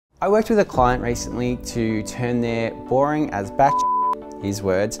I worked with a client recently to turn their boring as batch, his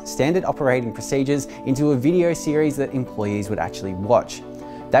words, standard operating procedures into a video series that employees would actually watch.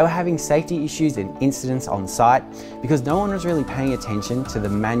 They were having safety issues and incidents on site because no one was really paying attention to the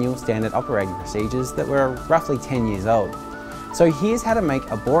manual standard operating procedures that were roughly 10 years old. So here's how to make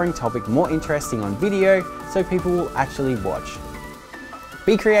a boring topic more interesting on video so people will actually watch.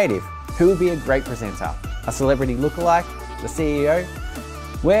 Be creative. Who would be a great presenter? A celebrity lookalike? The CEO?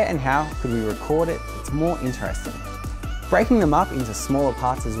 Where and how could we record it? It's more interesting. Breaking them up into smaller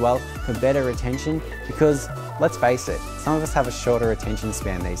parts as well for better retention because, let's face it, some of us have a shorter attention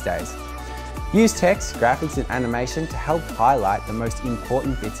span these days. Use text, graphics and animation to help highlight the most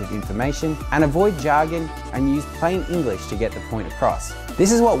important bits of information and avoid jargon and use plain English to get the point across.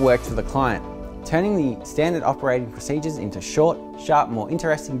 This is what worked for the client. Turning the standard operating procedures into short, sharp, more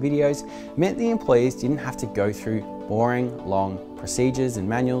interesting videos meant the employees didn't have to go through boring, long procedures and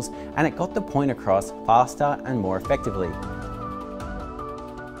manuals, and it got the point across faster and more effectively.